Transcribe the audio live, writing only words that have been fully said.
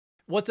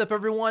What's up,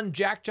 everyone?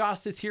 Jack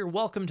Justice here.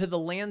 Welcome to the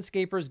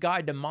Landscaper's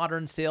Guide to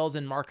Modern Sales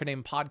and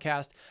Marketing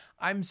podcast.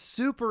 I'm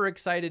super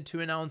excited to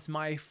announce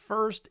my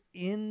first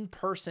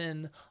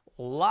in-person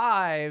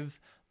live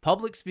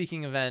public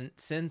speaking event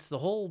since the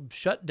whole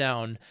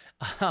shutdown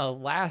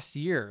last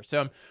year.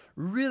 So I'm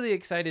really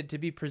excited to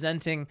be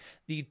presenting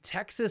the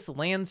Texas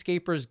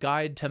Landscaper's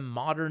Guide to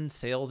Modern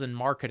Sales and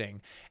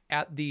Marketing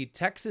at the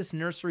Texas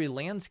Nursery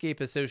Landscape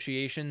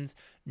Association's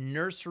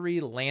Nursery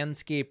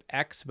Landscape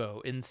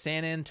EXPO in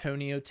San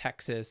Antonio,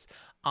 Texas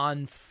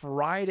on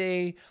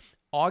Friday,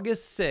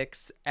 August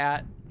 6th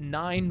at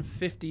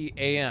 9:50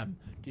 a.m.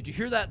 Did you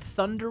hear that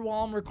thunder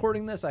while I'm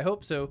recording this? I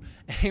hope so.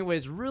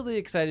 Anyways, really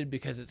excited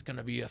because it's going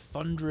to be a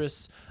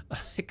thunderous,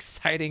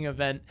 exciting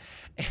event.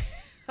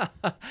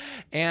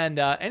 And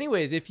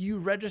anyways, if you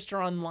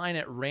register online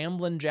at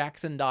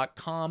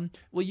ramblinjackson.com,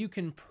 well, you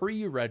can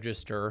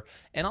pre-register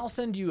and I'll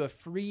send you a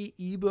free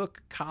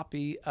ebook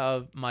copy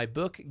of my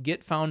book,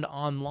 Get Found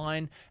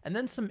Online, and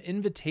then some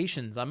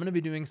invitations. I'm going to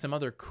be doing some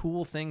other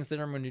cool things that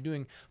I'm going to be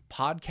doing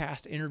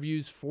podcast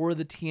interviews for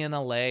the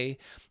TNLA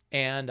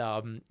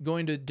and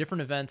going to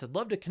different events. I'd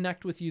love to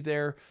connect with you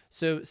there.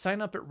 So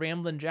sign up at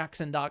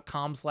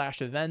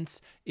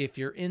ramblinjackson.com/events if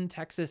you're in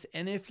Texas.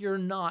 And if you're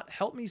not,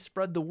 help me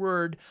spread the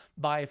word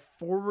by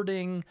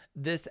forwarding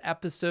this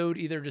episode.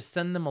 Either just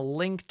send them a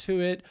link to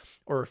it,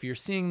 or if you're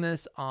seeing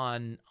this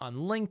on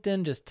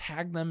LinkedIn, just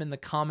tag them in the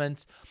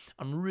comments.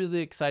 I'm really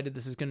excited.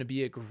 This is going to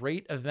be a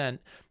great event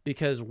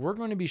because we're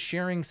going to be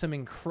sharing some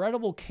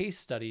incredible case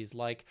studies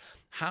like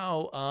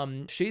how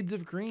Shades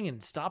of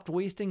Green stopped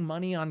wasting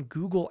money on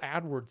Google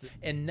AdWords,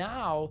 and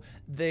now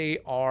they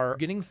are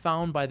getting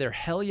found by their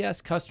hell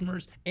yes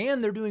customers,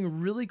 and they're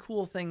doing really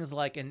cool things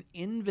like an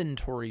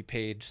inventory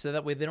page, so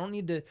that way they don't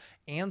need to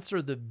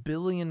answer the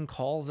billion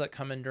calls that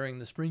come in during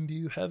the spring. Do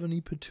you have any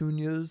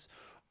petunias?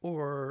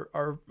 Or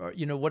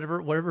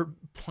whatever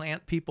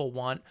plant people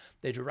want,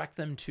 they direct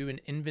them to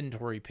an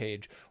inventory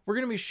page. We're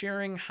going to be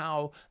sharing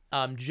how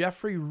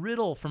Jeffrey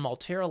Riddle from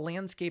Altera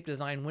Landscape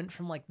Design went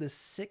from like the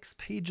 6th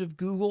page of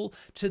Google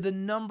to the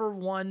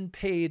 #1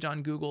 page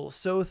on Google.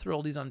 So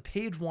thrilled. He's on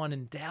page 1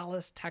 in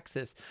Dallas,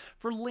 Texas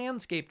for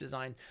landscape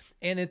design.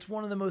 And it's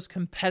one of the most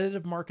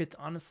competitive markets,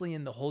 honestly,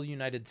 in the whole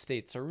United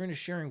States. So we're going to be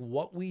sharing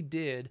what we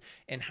did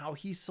and how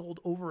he sold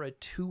over a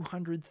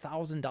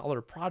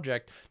 $200,000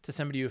 project to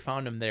somebody who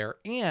found him there,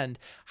 and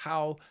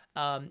how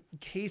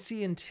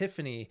Casey and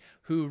Tiffany,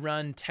 who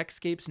run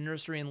Techscape's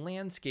Nursery and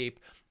Landscape,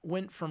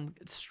 went from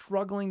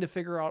struggling to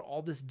figure out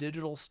all this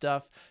digital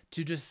stuff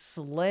to just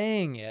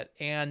slaying it.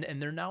 And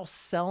they're now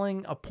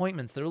selling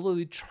appointments. They're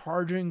literally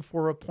charging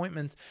for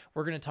appointments.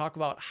 We're going to talk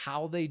about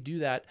how they do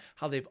that,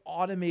 how they've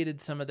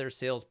automated some of their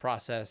sales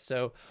process.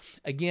 So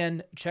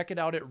again, check it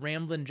out at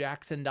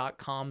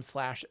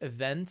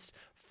ramblinjackson.com/events.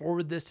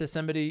 Forward this to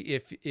somebody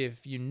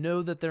if you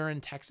know that they're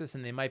in Texas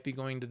and they might be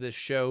going to this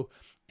show.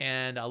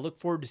 And I look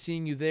forward to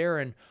seeing you there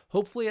and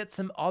hopefully at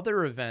some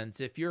other events.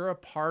 If you're a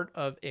part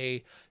of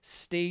a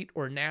state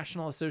or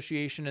national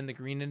association in the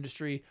green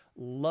industry,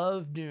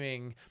 love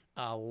doing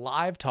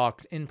live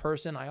talks in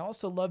person. I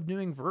also love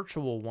doing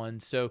virtual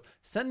ones. So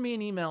send me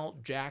an email,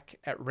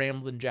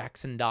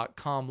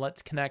 jack@ramblinjackson.com.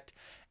 Let's connect,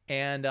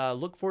 and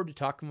look forward to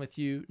talking with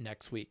you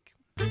next week.